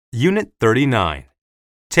Unit 39.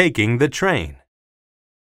 Taking the train.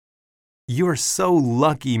 You're so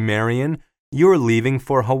lucky, Marion. You're leaving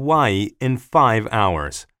for Hawaii in 5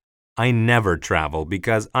 hours. I never travel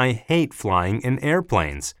because I hate flying in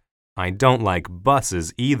airplanes. I don't like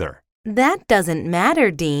buses either. That doesn't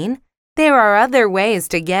matter, Dean. There are other ways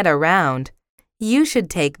to get around. You should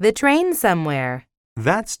take the train somewhere.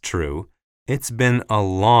 That's true. It's been a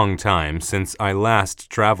long time since I last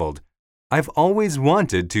traveled. I've always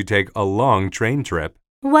wanted to take a long train trip.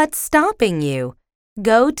 What's stopping you?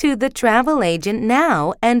 Go to the travel agent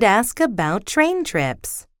now and ask about train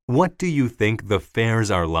trips. What do you think the fares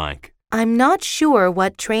are like? I'm not sure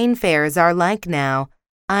what train fares are like now.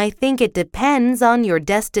 I think it depends on your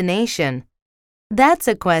destination. That's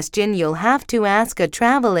a question you'll have to ask a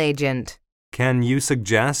travel agent. Can you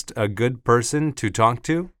suggest a good person to talk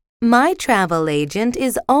to? My travel agent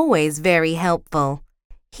is always very helpful.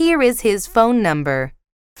 Here is his phone number.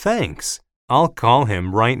 Thanks. I'll call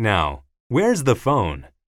him right now. Where's the phone?